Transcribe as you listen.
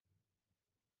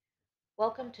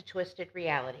Welcome to Twisted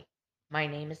Reality. My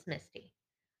name is Misty.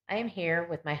 I am here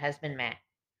with my husband Matt.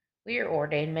 We are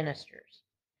ordained ministers.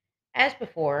 As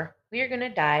before, we are going to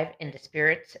dive into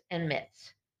spirits and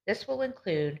myths. This will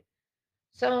include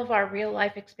some of our real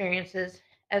life experiences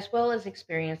as well as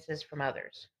experiences from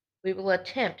others. We will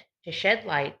attempt to shed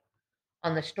light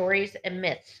on the stories and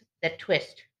myths that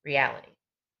twist reality.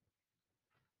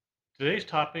 Today's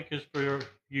topic is for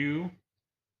you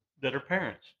that are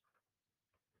parents.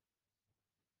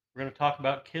 We're going to talk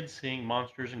about kids seeing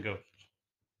monsters and ghosts.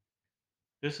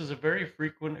 This is a very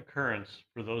frequent occurrence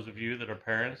for those of you that are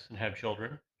parents and have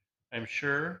children. I'm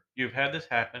sure you've had this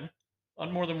happen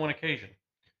on more than one occasion.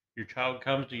 Your child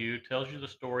comes to you, tells you the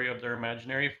story of their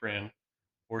imaginary friend,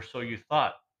 or so you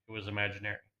thought it was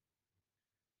imaginary.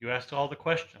 You ask all the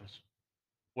questions.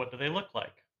 What do they look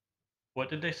like? What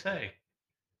did they say?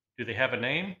 Do they have a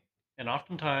name? And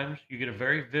oftentimes you get a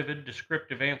very vivid,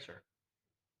 descriptive answer.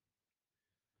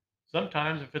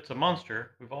 Sometimes, if it's a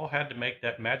monster, we've all had to make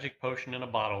that magic potion in a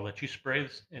bottle that you spray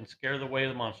and scare away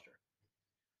the monster.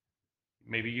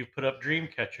 Maybe you've put up dream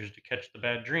catchers to catch the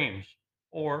bad dreams,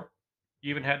 or you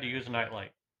even had to use a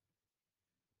nightlight.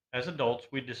 As adults,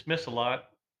 we dismiss a lot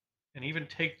and even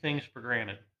take things for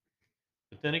granted.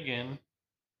 But then again,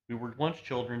 we were once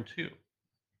children too.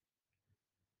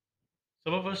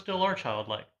 Some of us still are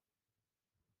childlike.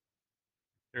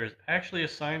 There is actually a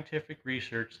scientific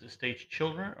research that states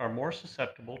children are more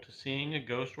susceptible to seeing a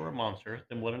ghost or a monster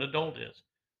than what an adult is.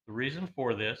 The reason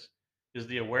for this is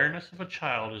the awareness of a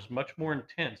child is much more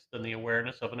intense than the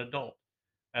awareness of an adult.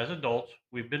 As adults,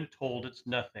 we've been told it's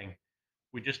nothing.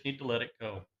 We just need to let it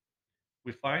go.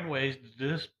 We find ways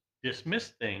to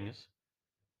dismiss things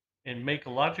and make a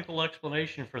logical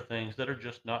explanation for things that are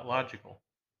just not logical.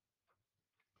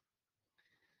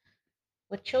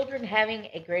 With children having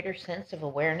a greater sense of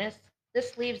awareness,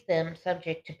 this leaves them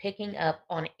subject to picking up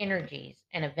on energies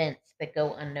and events that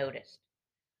go unnoticed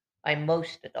by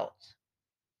most adults.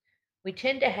 We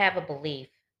tend to have a belief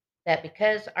that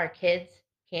because our kids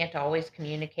can't always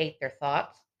communicate their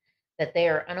thoughts, that they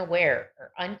are unaware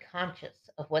or unconscious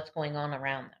of what's going on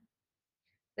around them.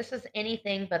 This is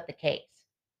anything but the case.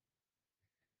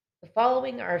 The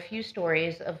following are a few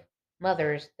stories of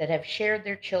mothers that have shared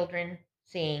their children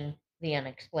seeing the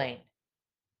unexplained.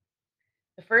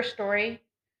 The first story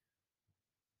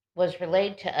was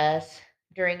relayed to us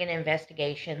during an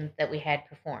investigation that we had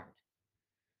performed.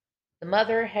 The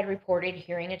mother had reported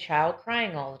hearing a child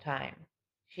crying all the time.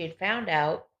 She had found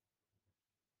out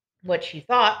what she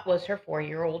thought was her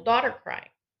 4-year-old daughter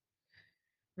crying.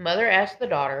 The mother asked the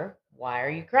daughter, "Why are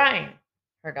you crying?"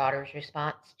 Her daughter's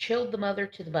response chilled the mother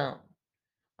to the bone.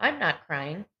 "I'm not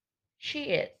crying. She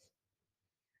is."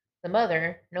 The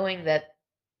mother, knowing that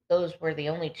those were the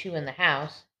only two in the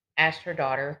house, asked her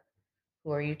daughter,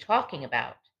 "Who are you talking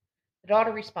about?" The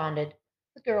daughter responded,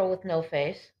 "The girl with no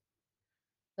face."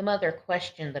 The mother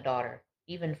questioned the daughter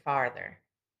even farther.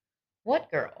 "What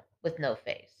girl with no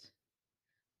face?"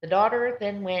 The daughter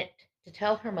then went to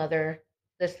tell her mother,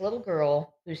 "This little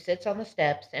girl who sits on the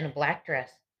steps in a black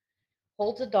dress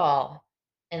holds a doll,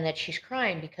 and that she's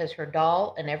crying because her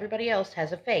doll and everybody else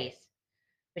has a face,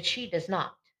 but she does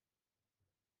not."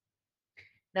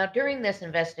 Now, during this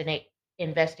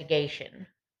investigation,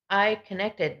 I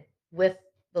connected with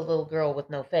the little girl with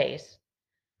no face.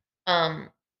 Um,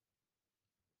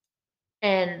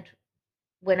 and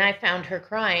when I found her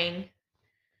crying,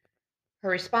 her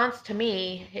response to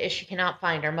me is she cannot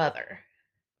find her mother.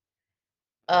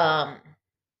 Um,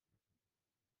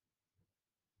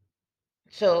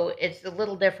 so it's a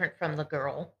little different from the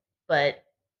girl, but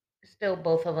still,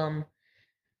 both of them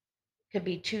could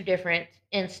be two different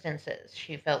instances.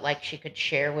 She felt like she could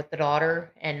share with the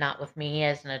daughter and not with me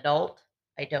as an adult.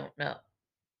 I don't know.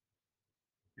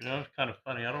 It's kind of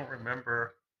funny. I don't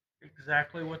remember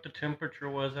exactly what the temperature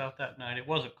was out that night. It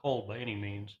wasn't cold by any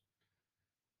means,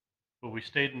 but we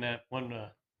stayed in that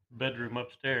one bedroom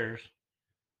upstairs,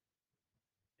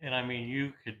 and I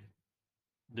mean,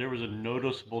 there was a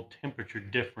noticeable temperature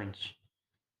difference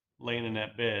laying in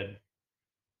that bed.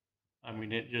 I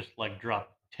mean, it just like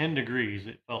dropped 10 degrees,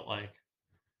 it felt like.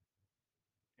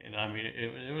 And I mean,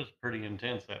 it was pretty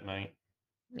intense that night.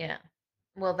 Yeah.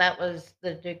 Well, that was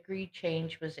the degree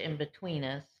change was in between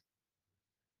us.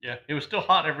 Yeah, it was still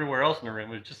hot everywhere else in the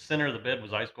room. It was just center of the bed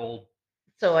was ice cold.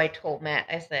 So I told Matt,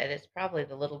 I said, it's probably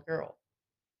the little girl.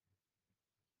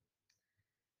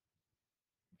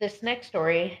 This next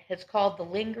story is called The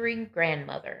Lingering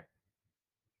Grandmother.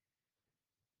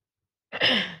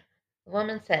 The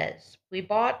woman says, "We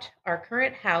bought our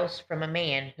current house from a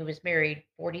man who was married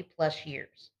 40 plus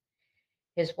years.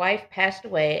 His wife passed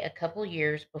away a couple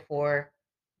years before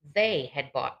They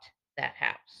had bought that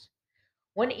house.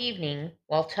 One evening,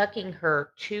 while tucking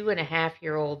her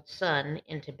 2.5-year-old son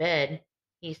into bed,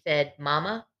 he said,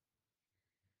 "Mama,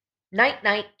 night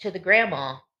night to the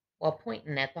grandma," while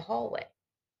pointing at the hallway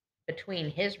between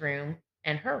his room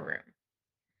and her room.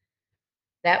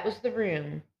 That was the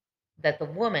room that the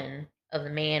woman of the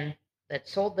man that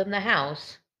sold them the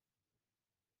house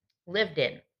lived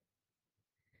in.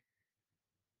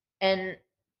 And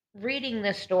reading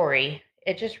this story,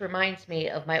 it just reminds me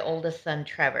of my oldest son,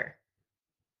 Trevor.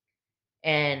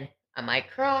 And I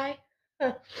might cry,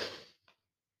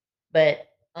 but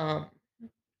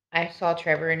I saw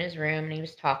Trevor in his room and he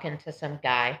was talking to some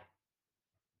guy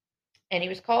and he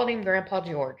was calling him Grandpa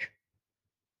George.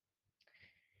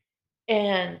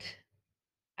 And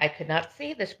I could not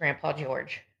see this Grandpa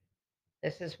George.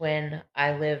 This is when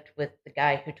I lived with the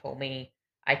guy who told me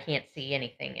I can't see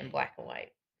anything in black and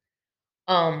white.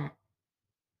 Um,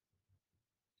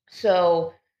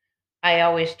 so I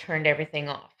always turned everything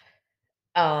off.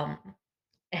 Um,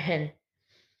 and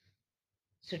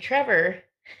so Trevor,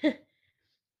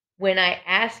 when I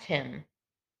asked him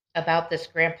about this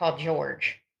Grandpa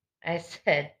George, I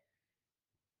said,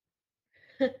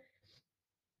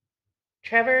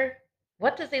 "Trevor,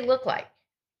 what does he look like?"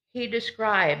 He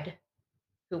described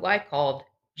who I called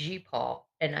G Paul,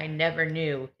 and I never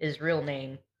knew his real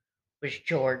name was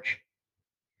George.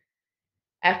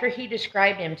 After he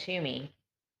described him to me,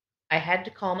 I had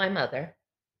to call my mother.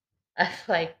 I was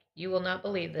like, "You will not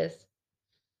believe this.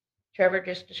 Trevor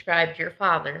just described your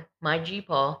father, my G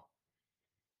Paul,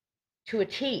 to a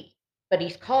T, but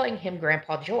he's calling him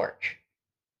Grandpa George."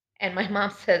 And my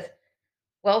mom says,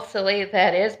 "Well, silly,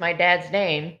 that is my dad's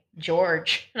name,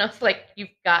 George." And I was like, "You've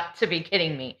got to be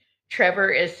kidding me. Trevor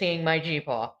is seeing my G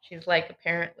Paul." She's like,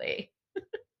 "Apparently."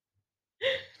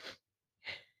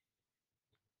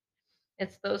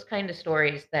 It's those kind of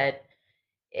stories that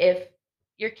if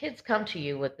your kids come to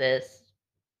you with this,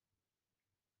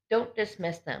 don't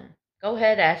dismiss them. Go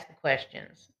ahead, ask the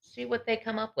questions. See what they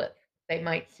come up with. They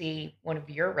might see one of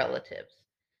your relatives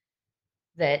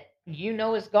that you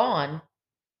know is gone,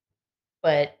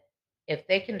 but if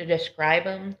they can describe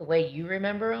them the way you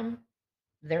remember them,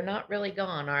 they're not really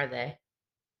gone, are they?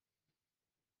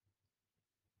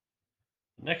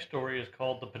 The next story is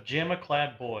called The Pajama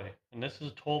Clad Boy, and this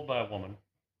is told by a woman.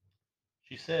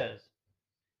 She says,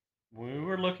 "When we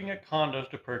were looking at condos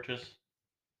to purchase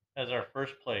as our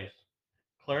first place,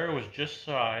 Clara was just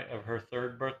shy of her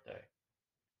third birthday.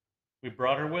 We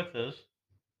brought her with us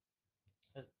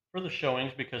for the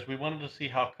showings because we wanted to see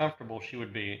how comfortable she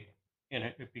would be in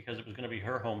it because it was going to be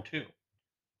her home too.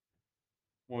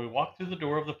 When we walked through the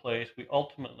door of the place, we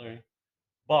ultimately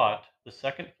bought the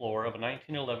second floor of a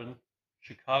 1911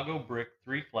 Chicago brick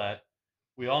three flat.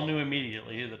 We all knew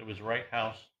immediately that it was the right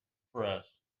house for us.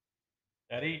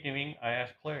 That evening, I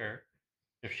asked Claire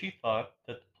if she thought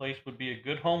that the place would be a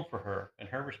good home for her, and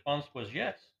her response was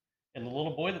yes. And the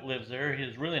little boy that lives there, he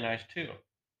is really nice too.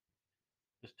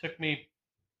 This took me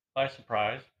by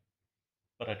surprise,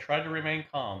 but I tried to remain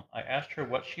calm. I asked her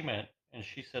what she meant, and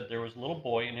she said there was a little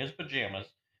boy in his pajamas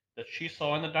that she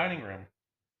saw in the dining room.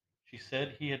 She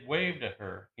said he had waved at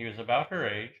her. He was about her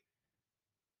age,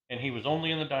 and he was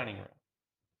only in the dining room.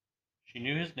 She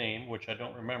knew his name, which I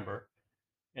don't remember,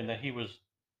 and that he was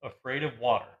afraid of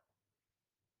water.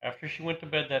 After she went to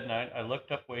bed that night, I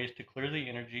looked up ways to clear the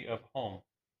energy of home,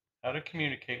 how to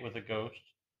communicate with the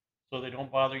ghosts so they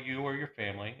don't bother you or your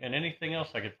family, and anything else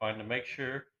I could find to make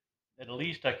sure that at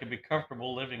least I could be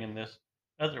comfortable living in this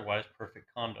otherwise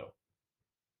perfect condo.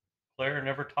 Claire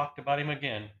never talked about him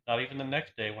again, not even the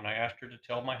next day when I asked her to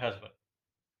tell my husband.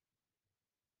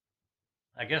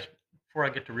 I guess before I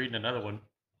get to reading another one,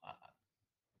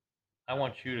 I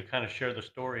want you to kind of share the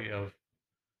story of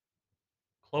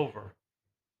Clover.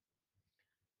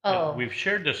 Oh, We've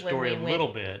shared this when story a we went,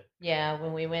 little bit. yeah,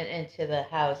 when we went into the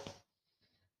house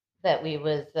that we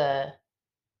was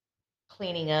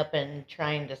cleaning up and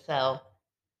trying to sell,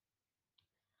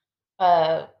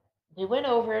 uh, we went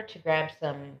over to grab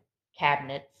some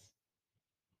cabinets,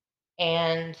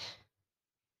 and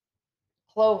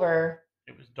Clover,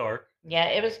 It was dark. yeah,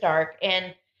 it was dark,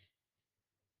 and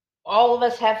all of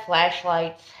us have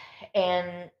flashlights,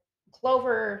 and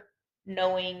Clover,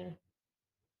 knowing,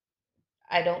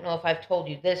 I don't know if I've told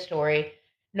you this story,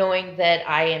 knowing that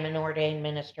I am an ordained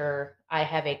minister, I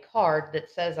have a card that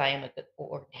says I am a good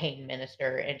ordained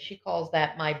minister, and she calls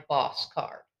that my boss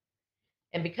card.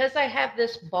 And because I have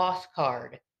this boss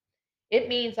card, it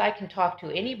means I can talk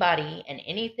to anybody and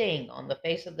anything on the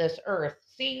face of this earth,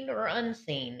 seen or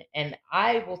unseen, and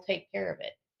I will take care of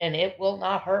it, and it will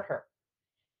not hurt her.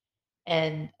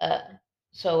 And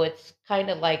So it's kind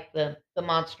of like the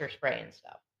monster spray and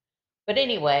stuff. But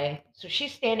anyway, so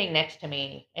she's standing next to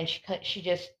me, and she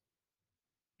just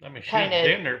I mean, she kind was of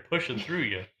damn near pushing through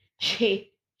you.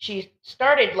 she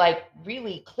started like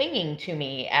really clinging to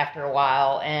me after a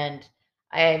while, and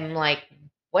I'm like,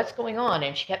 what's going on?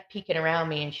 And she kept peeking around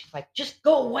me, and she's like, just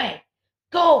go away,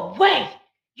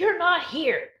 you're not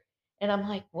here. And I'm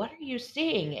like, what are you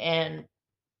seeing? And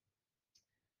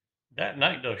That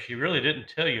night, though, she really didn't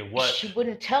tell you what. she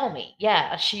wouldn't tell me.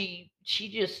 Yeah, she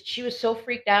was so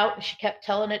freaked out, and she kept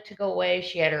telling it to go away.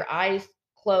 She had her eyes I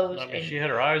closed, mean, and she had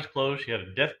her eyes closed. She had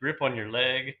a death grip on your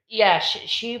leg. yeah,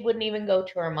 she wouldn't even go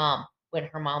to her mom when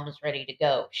her mom was ready to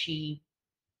go. She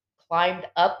climbed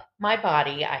up my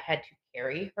body. I had to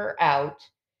carry her out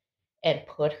and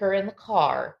put her in the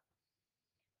car.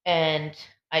 And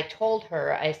I told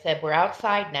her, I said, we're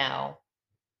outside now.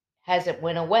 Has it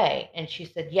went away? And she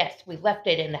said, yes, we left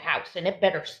it in the house and it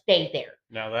better stay there.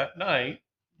 Now, that night,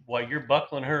 while you're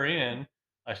buckling her in,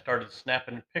 I started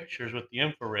snapping pictures with the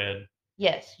infrared.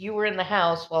 Yes, you were in the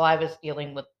house while I was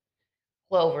dealing with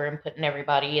Clover and putting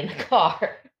everybody in the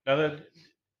car. Now that,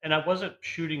 and I wasn't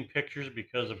shooting pictures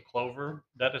because of Clover.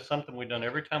 That is something we've done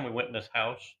every time we went in this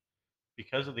house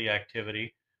because of the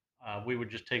activity. We would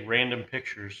just take random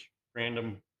pictures,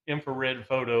 random infrared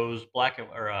photos, black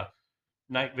or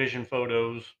night vision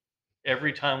photos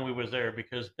every time we was there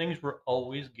because things were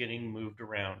always getting moved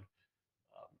around.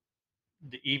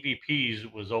 The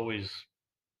EVPs was always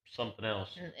something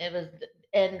else. And it was,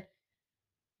 and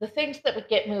the things that would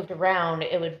get moved around,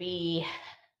 it would be,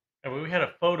 And we had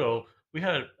a photo. We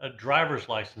had a driver's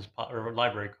license or a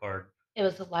library card. it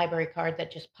was a library card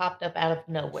that just popped up out of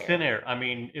Thin nowhere. air. I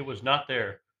mean, it was not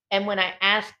there. And when I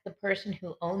asked the person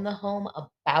who owned the home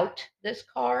about this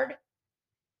card,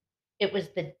 it was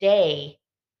the day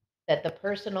that the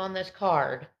person on this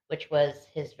card, which was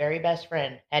his very best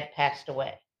friend, had passed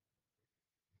away.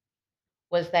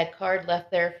 Was that card left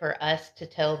there for us to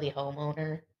tell the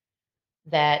homeowner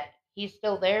that he's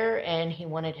still there and he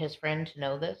wanted his friend to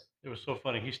know this? It was so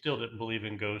funny. He still didn't believe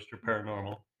in ghosts or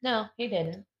paranormal. No, he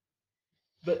didn't.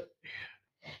 But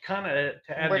kind of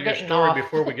to And add to we're your getting story off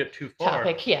before we get too far,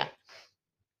 topic. Yeah.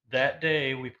 that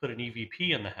day we put an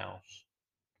EVP in the house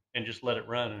and just let it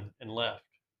run and left.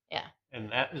 Yeah. And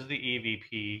that is the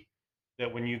EVP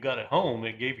that when you got it home,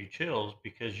 it gave you chills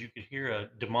because you could hear a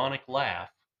demonic laugh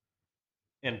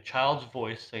in a child's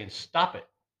voice saying, "Stop it,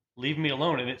 leave me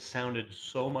alone." And it sounded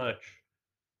so much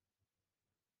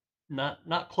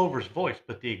not Clover's voice,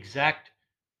 but the exact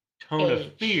tone of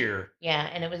Age. fear. Yeah.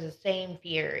 And it was the same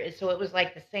fear. So it was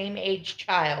like the same age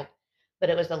child, but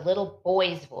it was a little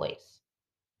boy's voice.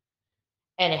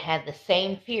 And it had the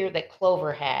same fear that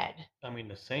Clover had. I mean,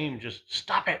 the same, just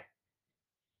stop it.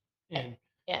 A- And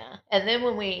Yeah. And then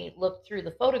when we looked through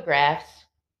the photographs,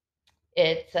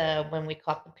 it's when we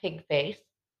caught the pig face.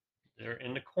 there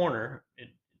in the corner, it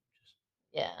just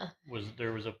Yeah. was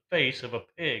there was a face of a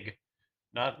pig,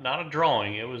 not a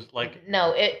drawing. It was like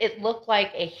No, it looked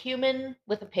like a human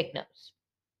with a pig nose.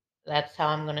 That's how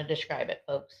I'm going to describe it,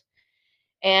 folks.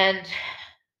 And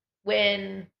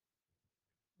when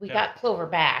we yeah, got Clover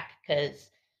back,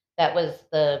 because that was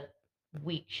the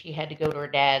week she had to go to her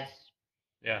dad's,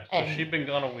 yeah. So and she'd been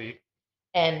gone a week.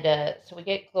 so we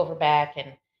get Clover back,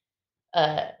 and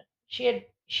uh, she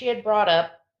had brought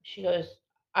up. She goes,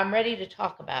 "I'm ready to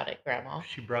talk about it, Grandma."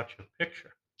 She brought you a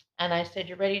picture. And I said,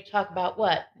 "You're ready to talk about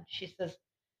what?" And she says,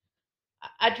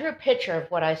 I drew a picture of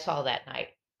what I saw that night.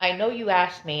 I know you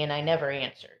asked me and I never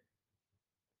answered.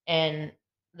 And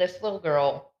this little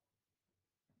girl,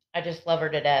 I just love her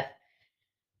to death.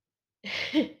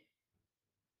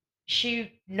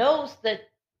 She knows that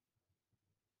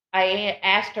I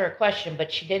asked her a question,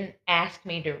 but she didn't ask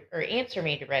me to or answer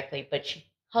me directly, but she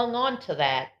hung on to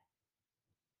that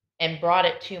and brought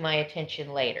it to my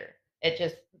attention later. It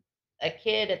just, a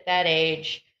kid at that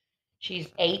age, she's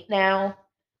 8 now,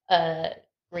 uh,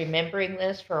 remembering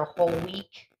this for a whole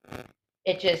week,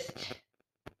 it just,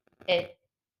 it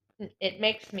it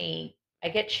makes me, I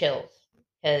get chills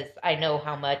because I know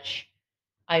how much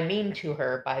I mean to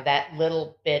her by that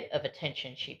little bit of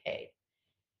attention she paid.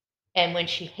 And when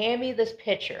she handed me this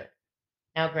picture,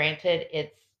 now granted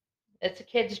it's a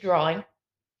kid's drawing,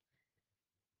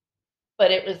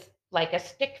 but it was like a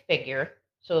stick figure.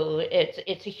 So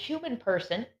it's a human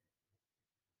person,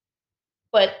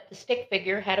 but the stick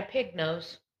figure had a pig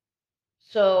nose.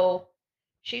 So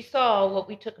she saw what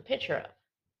we took a picture of,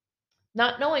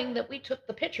 not knowing that we took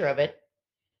the picture of it,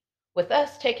 with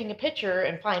us taking a picture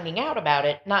and finding out about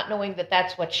it, not knowing that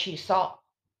that's what she saw.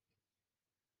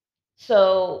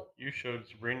 So, You showed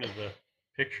Sabrina the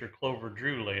picture Clover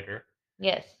drew later.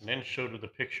 Yes. and then showed her the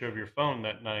picture of your phone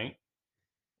that night.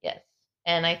 Yes.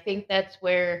 And I think that's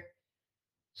where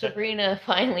That Sabrina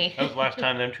finally that was the last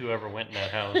time them two ever went in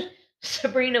that house.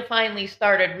 Sabrina finally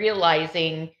started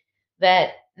realizing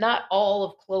that not all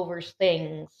of Clover's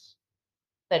things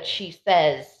that she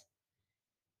says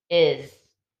is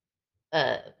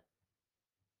a,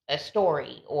 a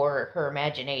story or her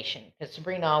imagination. Because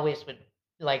Sabrina always would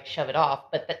like shove it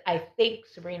off. But I think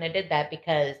Sabrina did that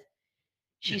because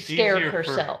she It's scared easier for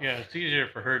herself. yeah, it's easier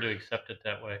for her to accept it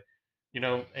that way.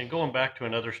 And going back to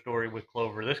another story with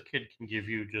Clover, this kid can give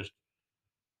you just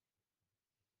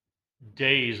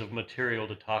days of material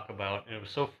to talk about, and it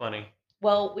was so funny.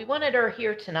 Well, we wanted her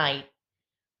here tonight,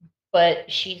 but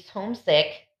she's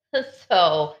homesick.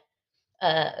 So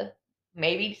uh,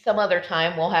 maybe some other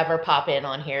time we'll have her pop in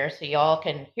on here so y'all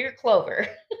can hear Clover.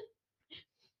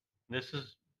 This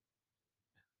is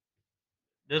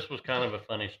this was kind of a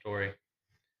funny story.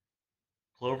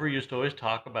 Clover used to always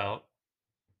talk about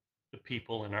the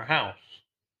people in our house,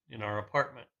 in our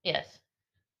apartment, Yes.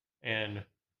 and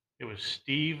it was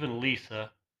Steve and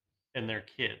Lisa and their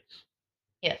kids.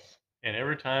 Yes. And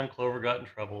every time Clover got in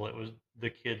trouble, it was the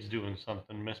kids doing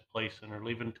something, misplacing or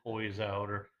leaving toys out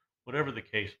or whatever the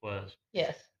case was.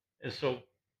 Yes. And so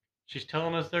she's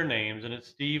telling us their names, and it's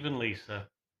Steve and Lisa.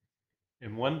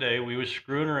 And one day we was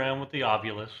screwing around with the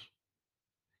Ovilus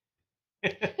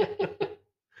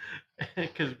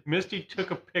because Misty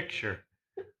took a picture,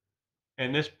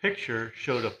 and this picture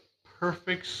showed a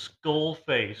perfect skull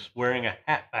face wearing a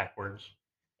hat backwards.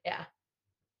 Yeah.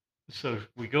 So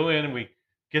we go in and we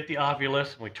get the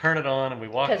Ovilus and we turn it on and we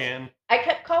walk Because in. I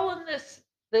kept calling this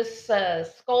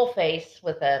skull face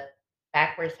with a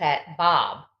backwards hat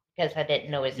Bob because I didn't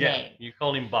know his Yeah, name. you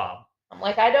called him Bob. I'm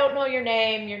like, I don't know your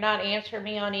name. You're not answering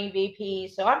me on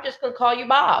EVP, so I'm just going to call you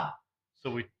Bob. So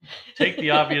we take the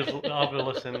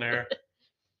Ovilus in there,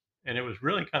 and it was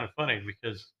really kind of funny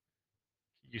because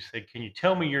you said, "Can you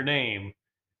tell me your name?"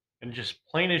 And just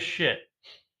plain as shit,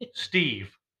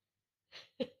 Steve.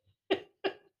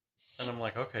 And I'm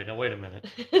like, okay, now wait a minute.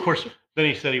 Of course, then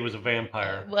he said he was a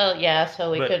vampire, Well, yeah,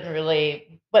 so we but couldn't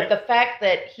really. But it, the fact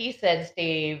that he said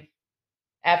Steve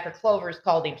after Clover's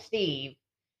called him Steve,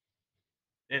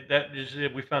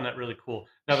 we found that really cool.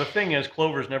 Now the thing is,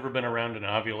 Clover's never been around an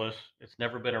Ovilus. It's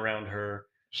never been around her.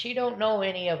 she don't know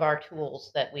any of our tools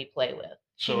that we play with.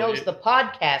 She So knows the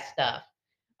podcast stuff,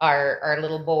 our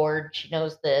little board. She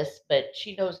knows this, but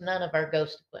she knows none of our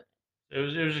ghost equipment. it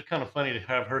was just kind of funny to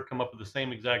have her come up with the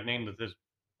same exact name that this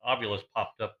Ovilus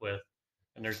popped up with,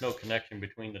 and there's no connection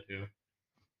between the two.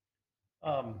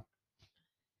 Um,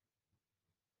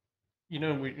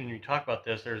 when you talk about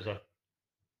this, it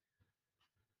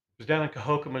was down in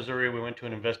Cahokia, Missouri. We went to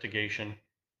an investigation,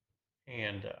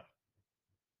 and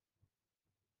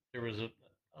there was a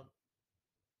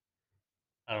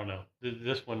I don't know.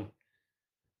 This one,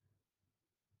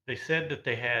 they said that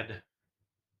they had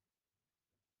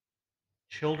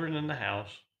children in the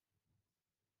house,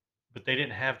 but they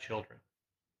didn't have children.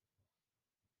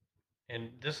 And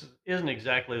isn't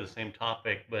exactly the same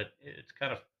topic, but it's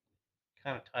kind of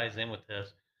ties in with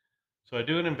this. So I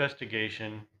do an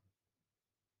investigation,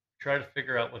 try to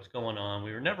figure out what's going on.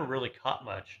 We were never really caught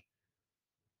much,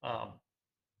 um,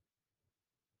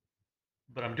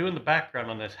 but I'm doing the background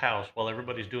on this house while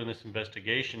everybody's doing this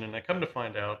investigation, and I come to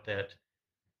find out that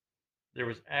there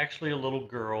was actually a little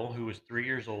girl who was 3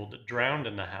 years old that drowned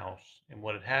in the house. And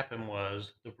what had happened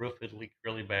was the roof had leaked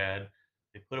really bad.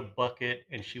 They put a bucket,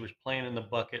 and she was playing in the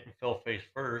bucket and fell face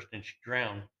first, and she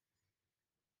drowned.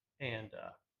 And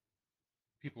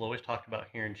people always talked about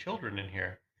hearing children in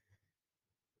here.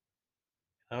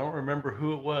 I don't remember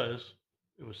who it was.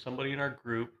 It was somebody in our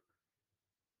group,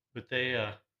 but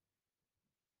I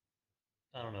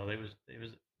don't know.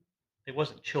 They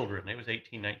wasn't children. They was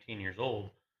 18, 19 years old.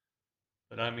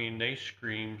 But I mean, they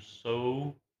screamed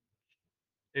so.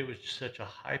 It was such a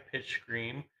high pitched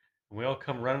scream, and we all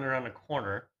come running around the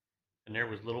corner, and there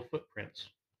was little footprints,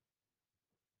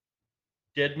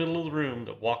 dead middle of the room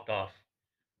that walked off.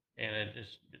 And it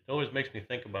always makes me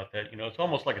think about that. It's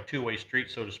almost like a two-way street,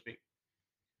 so to speak.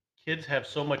 Kids have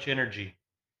so much energy.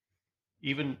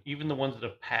 Even the ones that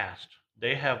have passed,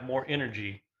 they have more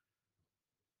energy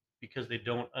because they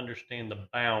don't understand the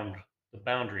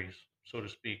boundaries, so to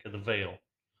speak, of the veil.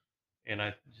 And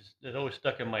it always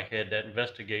stuck in my head that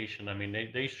investigation. I mean,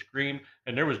 they screamed,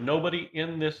 and there was nobody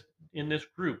in this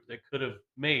group that could have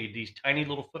made these tiny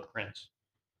little footprints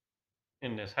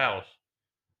in this house.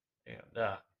 And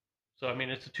so, I mean,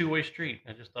 it's a two-way street.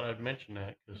 I just thought I'd mention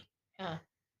that because Yeah,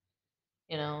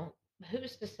 you know,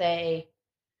 who's to say?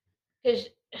 Because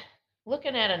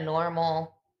looking at a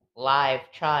normal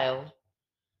live child,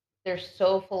 they're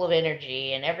so full of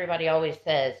energy, and everybody always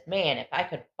says, "Man, if I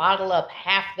could bottle up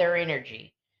half their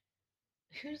energy."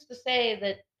 Who's to say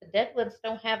that the dead ones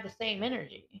don't have the same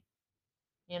energy,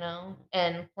 you know?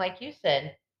 And like you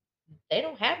said, they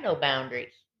don't have no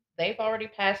boundaries. They've already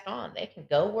passed on. They can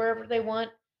go wherever they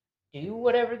want, do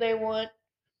whatever they want,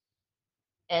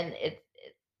 and it's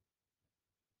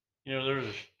There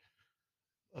was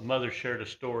a mother shared a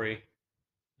story.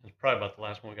 It's probably about the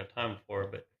last one we got time for,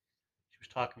 but she was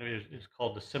talking to me. It's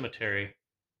called The Cemetery,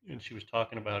 and she was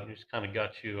talking about, and it just kind of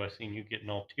got you. I seen you getting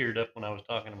all teared up when I was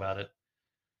talking about it.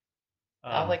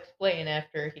 I'll Um, explain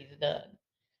after he's done.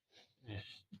 yes.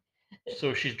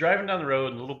 So she's driving down the road,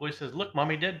 and the little boy says, "Look,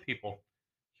 mommy, dead people."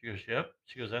 She goes, "Yep."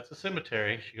 She goes, "That's a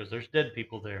cemetery." She goes, "There's dead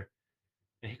people there."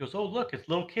 And he goes, "Oh, look, it's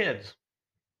little kids."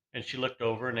 And she looked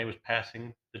over, and they was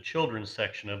passing the children's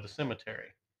section of the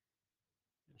cemetery.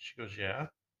 And she goes, "Yeah."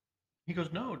 He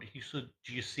goes, "No." He said,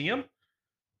 "Do you see them?"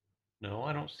 "No,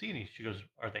 I don't see any." She goes,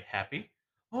 "Are they happy?"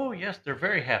 "Oh, yes, they're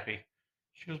very happy."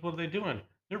 She goes, "What are they doing?"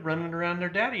 "They're running around their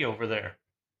daddy over there."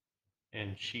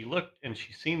 And she looked, and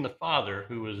she seen the father,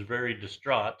 who was very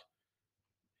distraught,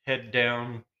 head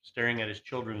down, staring at his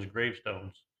children's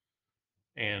gravestones.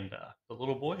 And the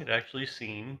little boy had actually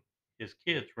seen his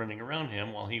kids running around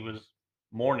him while he was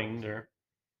mourning their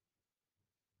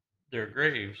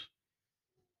graves.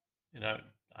 And I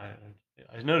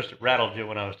I noticed it rattled you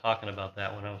when I was talking about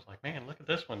that one. I was like, man, look at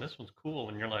this one. This one's cool.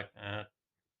 And you're like,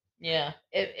 Yeah,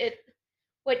 it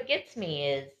what gets me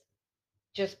is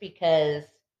just because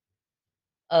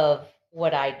of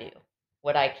what I do,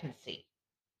 what I can see.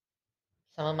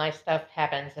 Some of my stuff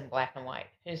happens in black and white.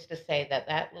 Who's to say that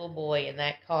that little boy in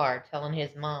that car telling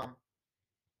his mom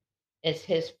is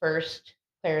his first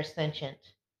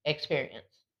clairsentient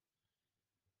experience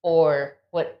or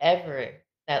whatever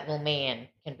that little man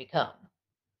can become?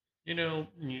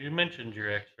 you mentioned your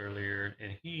ex earlier,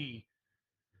 and he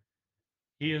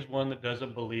is one that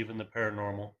doesn't believe in the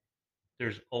paranormal.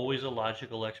 There's always a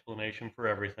logical explanation for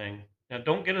everything. Now,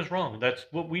 don't get us wrong. That's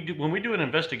what we do when we do an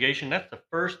investigation. That's the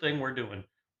first thing we're doing.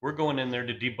 We're going in there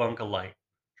to debunk a light,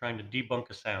 trying to debunk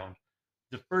a sound.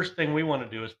 The first thing we want to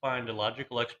do is find a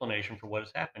logical explanation for what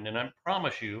has happened. And I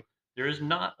promise you, there is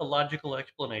not a logical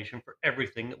explanation for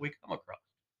everything that we come across.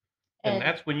 And And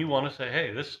that's when you want to say,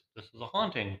 hey, this is a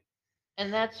haunting.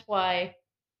 and that's why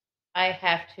I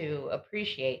have to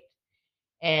appreciate,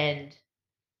 and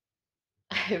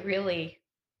I really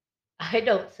I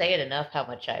don't say it enough how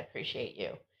much I appreciate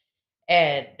you,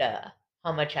 and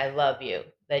how much I love you,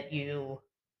 that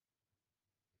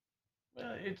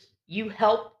It's you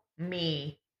help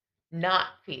me not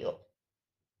feel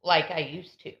like I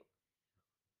used to.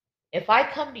 If I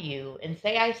come to you and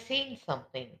say I seen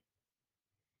something,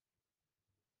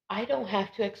 I don't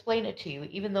have to explain it to you,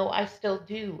 even though I still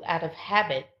do out of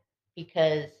habit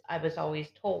because I was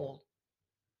always told,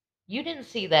 you didn't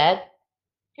see that.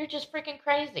 You're just freaking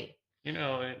crazy.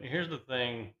 and here's the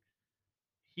thing.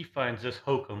 He finds this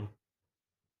hokum,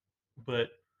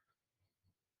 but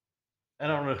I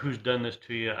don't know who's done this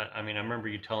to you. I mean, I remember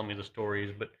you telling me the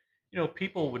stories, but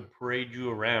people would parade you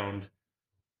around,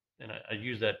 and I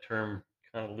use that term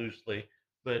kind of loosely.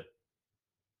 But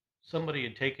somebody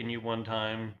had taken you one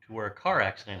time to where a car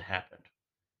accident happened,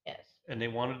 Yes. and they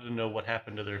wanted to know what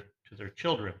happened to their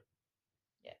children.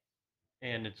 Yes.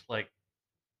 And it's like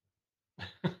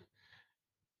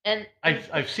And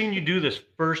I've seen you do this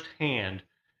firsthand,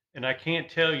 and I can't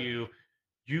tell you.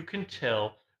 You can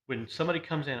tell when somebody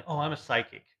comes in, "Oh, I'm a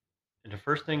psychic." And the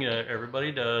first thing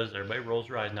everybody does, everybody rolls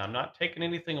their eyes. Now, I'm not taking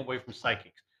anything away from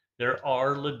psychics. There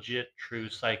are legit, true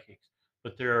psychics,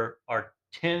 but there are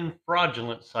 10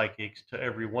 fraudulent psychics to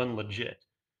every one legit.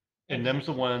 And them's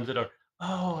the exactly. ones that are,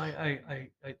 "Oh,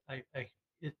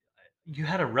 you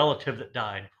had a relative that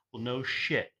died." Well, no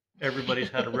shit. Everybody's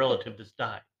had a relative that's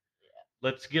died.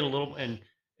 Let's get a little, and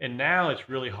now it's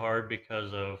really hard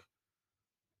because of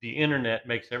the internet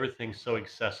makes everything so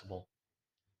accessible.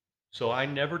 So I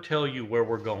never tell you where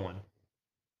we're going.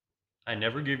 I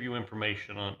never give you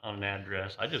information on an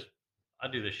address. I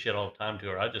do this shit all the time to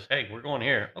her. I just, hey, we're going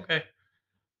here. Okay.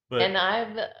 But And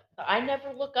I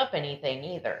never look up anything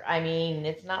either. I mean,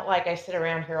 it's not like I sit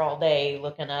around here all day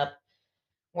looking up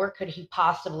where could he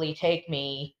possibly take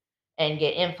me and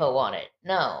get info on it.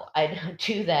 No, I don't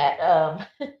do that.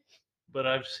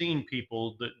 I've seen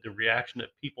people, the reaction that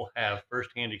people have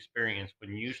firsthand experience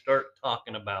when you start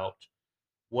talking about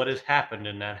what has happened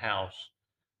in that house,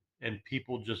 and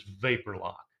people just vapor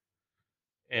lock.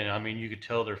 And I mean, you could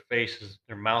tell their faces,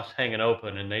 their mouths hanging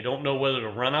open, and they don't know whether to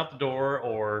run out the door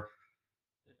or.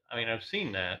 I mean, I've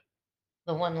seen that.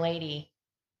 The one lady,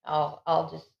 I'll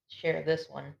just share this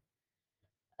one.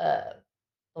 uh,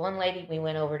 the one lady we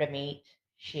went over to meet,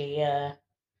 she, a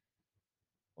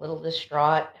little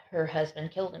distraught, her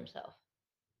husband killed himself.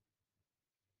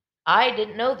 I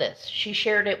didn't know this. She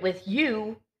shared it with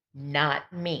you,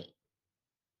 not me.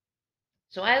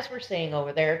 So as we're sitting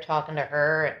over there talking to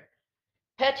her and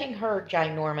petting her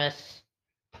ginormous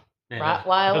Man, that's a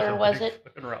Rottweiler, was big it?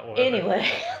 fucking Rottweiler. Anyway,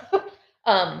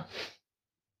 um,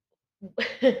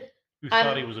 Who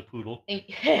thought he I'm was a poodle?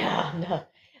 yeah, no.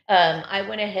 I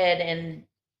went ahead and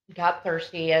got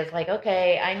thirsty. I was like,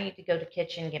 okay, I need to go to the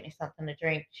kitchen, get me something to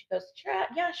drink. She goes, sure,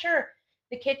 yeah, sure.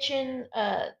 The kitchen,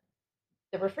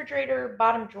 the refrigerator,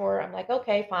 bottom drawer. I'm like,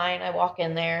 okay, fine. I walk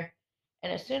in there.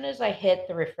 And as soon as I hit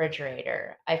the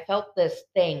refrigerator, I felt this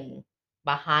thing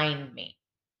behind me.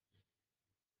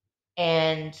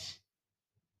 And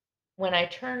when I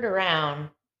turned around,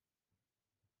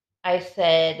 I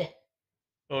said,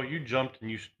 Oh, you jumped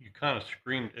and you kind of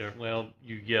screamed. Well,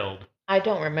 you yelled. I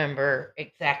don't remember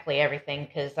exactly everything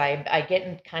because I get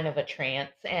in kind of a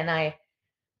trance. And I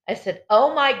said,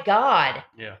 oh my God,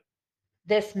 Yeah.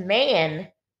 this man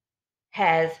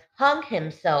has hung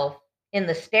himself in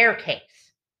the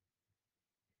staircase.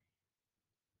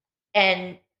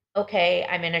 And okay,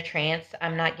 I'm in a trance.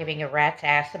 I'm not giving a rat's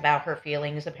ass about her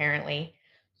feelings, apparently.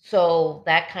 So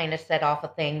that kind of set off a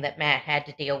thing that Matt had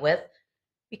to deal with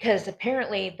because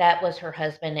apparently that was her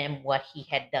husband and what he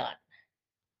had done.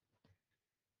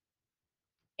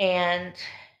 And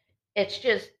it's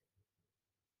just,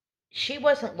 she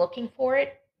wasn't looking for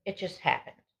it, it just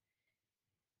happened.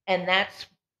 And that's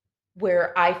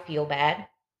where I feel bad.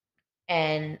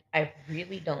 And I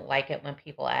really don't like it when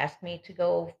people ask me to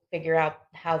go figure out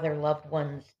how their loved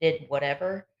ones did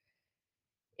whatever.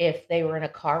 If they were in a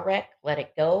car wreck, let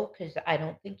it go because I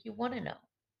don't think you want to know.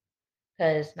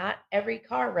 Because not every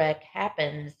car wreck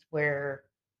happens where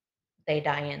they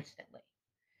die instantly.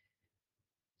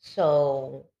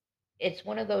 So it's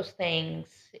one of those things.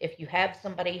 If you have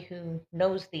somebody who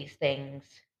knows these things,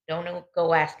 don't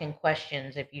go asking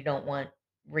questions if you don't want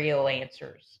real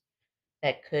answers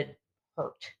that could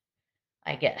hurt,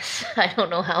 I guess. I don't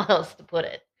know how else to put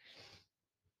it.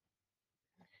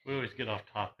 We always get off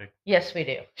topic. Yes, we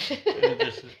do. It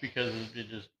just is because it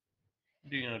just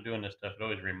doing this stuff. It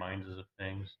always reminds us of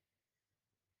things.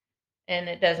 And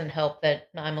it doesn't help that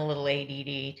I'm a little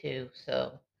ADD too,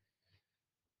 so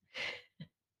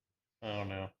I don't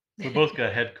know. We both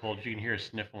got head colds. You can hear us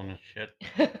sniffling and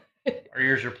shit. Our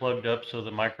ears are plugged up, so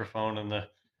the microphone and the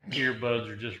earbuds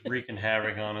are just wreaking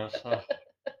havoc on us.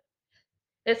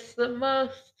 it's the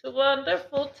most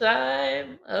wonderful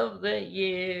time of the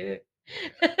year.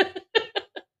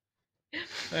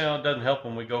 Well, it doesn't help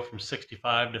when we go from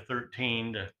 65 to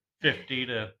 13 to 50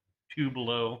 to 2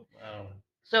 below.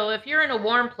 So if you're in a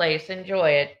warm place,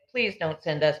 enjoy it. Please don't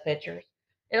send us pictures.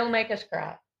 It'll make us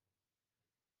cry.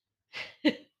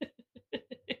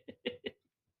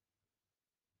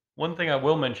 One thing I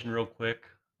will mention real quick,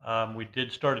 we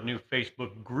did start a new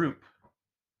Facebook group,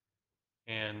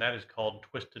 and that is called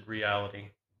Twisted Reality.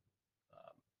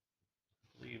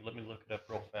 Let me look it up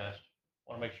real fast.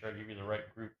 I want to make sure I give you the right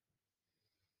group.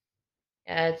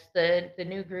 It's the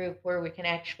new group where we can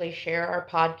actually share our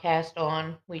podcast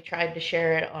on. We tried to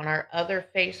share it on our other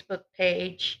Facebook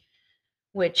page,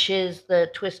 which is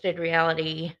the Twisted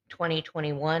Reality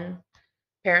 2021.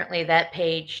 Apparently, that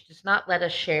page does not let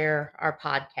us share our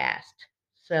podcast.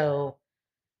 So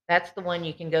that's the one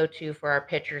you can go to for our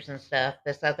pictures and stuff.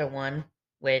 This other one,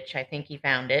 which I think he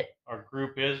found it. Our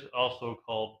group is also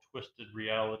called Twisted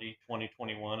Reality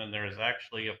 2021, and there is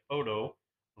actually a photo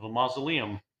of a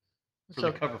mausoleum for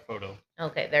the So, cover photo.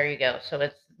 okay, there you go. So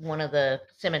it's one of the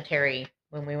cemetery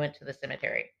when we went to the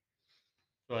cemetery.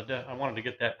 So I wanted to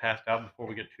get that passed out before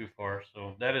we get too far.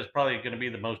 So that is probably going to be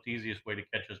the most easiest way to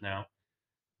catch us now.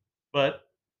 But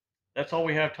that's all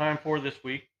we have time for this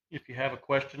week. If you have a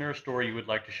question or a story you would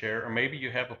like to share, or maybe you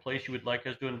have a place you would like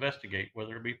us to investigate,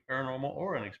 whether it be paranormal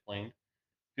or unexplained,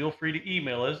 feel free to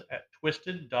email us at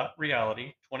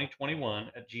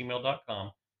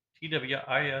twisted.reality2021@gmail.com.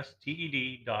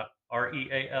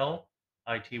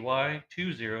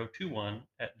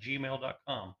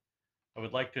 twisted.reality2021@gmail.com. I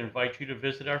would like to invite you to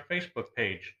visit our Facebook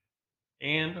page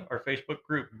and our Facebook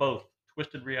group, both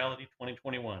Twisted Reality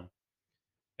 2021.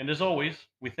 And as always,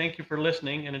 we thank you for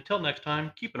listening, and until next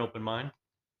time, keep an open mind.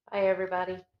 Bye,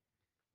 everybody.